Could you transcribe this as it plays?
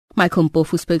Michael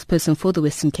Mpofu, spokesperson for the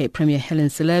Western Cape Premier Helen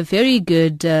Zille. Very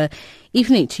good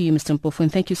evening to you, Mr. Mpofu,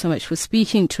 and thank you so much for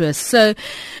speaking to us. So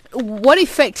what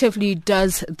effectively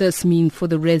does this mean for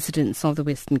the residents of the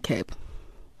Western Cape?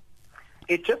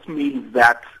 It just means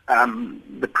that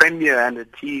the Premier and the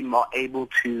team are able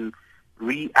to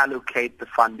reallocate the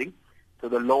funding. So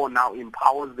the law now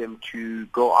empowers them to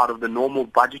go out of the normal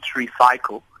budgetary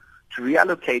cycle to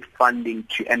reallocate funding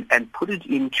to and put it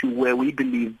into where we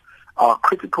believe are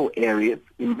critical areas,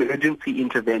 emergency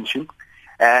intervention.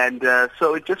 And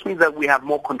so it just means that we have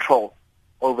more control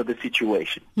over the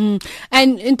situation.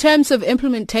 And in terms of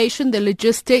implementation, the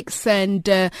logistics and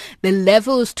the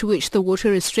levels to which the water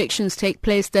restrictions take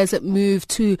place, does it move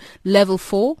to level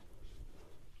 4?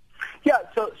 Yeah,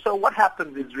 so what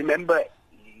happens is, remember,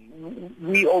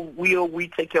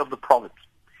 we take care of the province.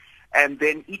 And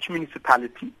then each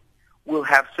municipality will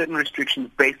have certain restrictions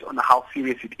based on how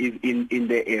serious it is in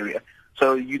their area.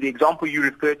 So the example you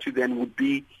refer to then would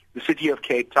be the city of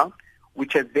Cape Town,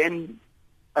 which has then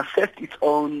assessed its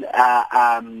own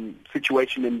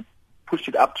situation and pushed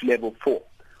it up to level 4.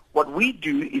 What we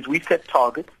do is we set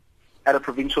targets at a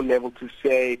provincial level to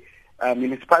say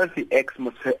municipality X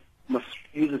must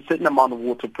use a certain amount of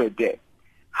water per day.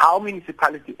 How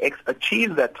municipality X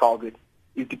achieves that target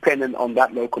is dependent on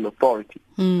that local authority.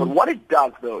 But what it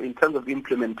does, though, in terms of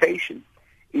implementation,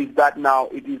 is that now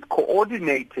it is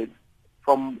coordinated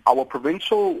from our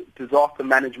provincial disaster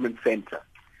management center.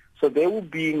 So they will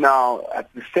be now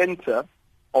at the center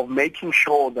of making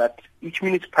sure that each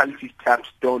municipality's taps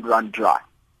don't run dry.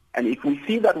 And if we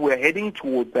see that we're heading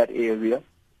towards that area,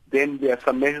 then there are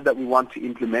some measures that we want to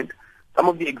implement. Some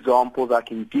of the examples I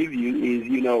can give you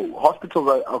is,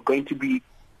 hospitals are going to be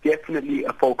definitely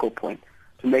a focal point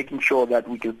to making sure that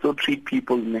we can still treat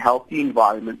people in a healthy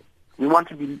environment. We're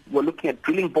looking at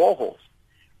drilling boreholes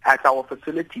at our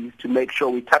facilities to make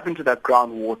sure we tap into that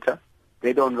groundwater,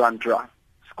 they don't run dry.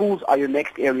 Schools are your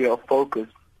next area of focus.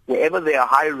 Wherever they are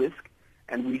high risk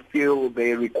and we feel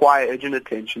they require urgent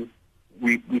attention,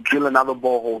 we drill another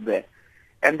borehole there.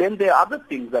 And then there are other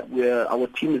things that our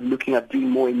team is looking at doing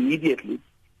more immediately.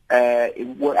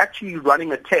 We're actually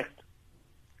running a test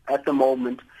at the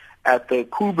moment at the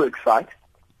Koeberg site,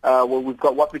 where we've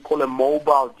got what we call a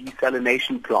mobile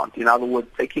desalination plant. In other words,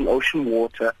 taking ocean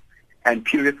water and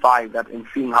purifying that and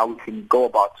seeing how we can go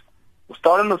about it. We'll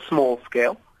start on a small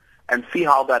scale and see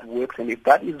how that works. And if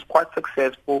that is quite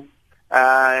successful,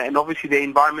 and obviously the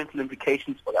environmental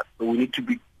implications for that, so we need to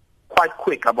be quite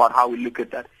quick about how we look at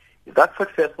that. If that's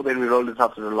successful, then we roll this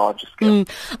out to the larger scale.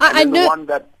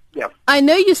 I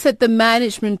know you said the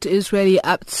management is really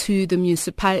up to the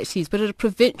municipalities, but at a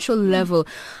provincial level,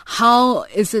 how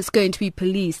is this going to be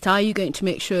policed? How are you going to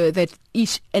make sure that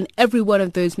each and every one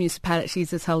of those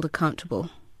municipalities is held accountable?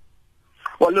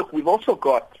 Well, look, we've also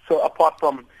got, so apart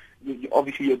from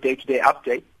obviously your day-to-day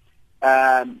update,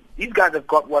 these guys have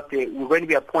got we're going to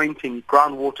be appointing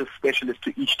groundwater specialists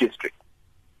to each district,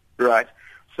 right?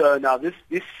 So now this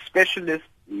specialist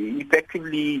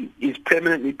effectively is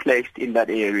permanently placed in that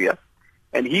area,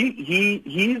 and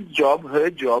his job, her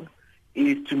job,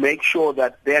 is to make sure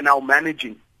that they're now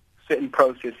managing certain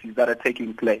processes that are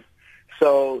taking place.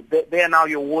 So they are now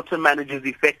your water managers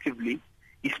effectively,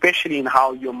 especially in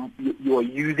how you're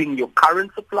using your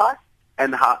current supply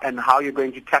and how you're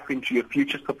going to tap into your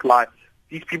future supply.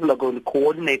 These people are going to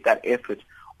coordinate that effort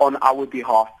on our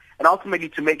behalf, and ultimately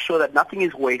to make sure that nothing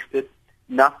is wasted,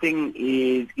 nothing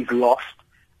is lost,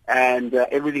 and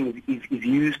everything is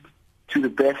used to the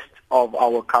best of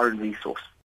our current resource.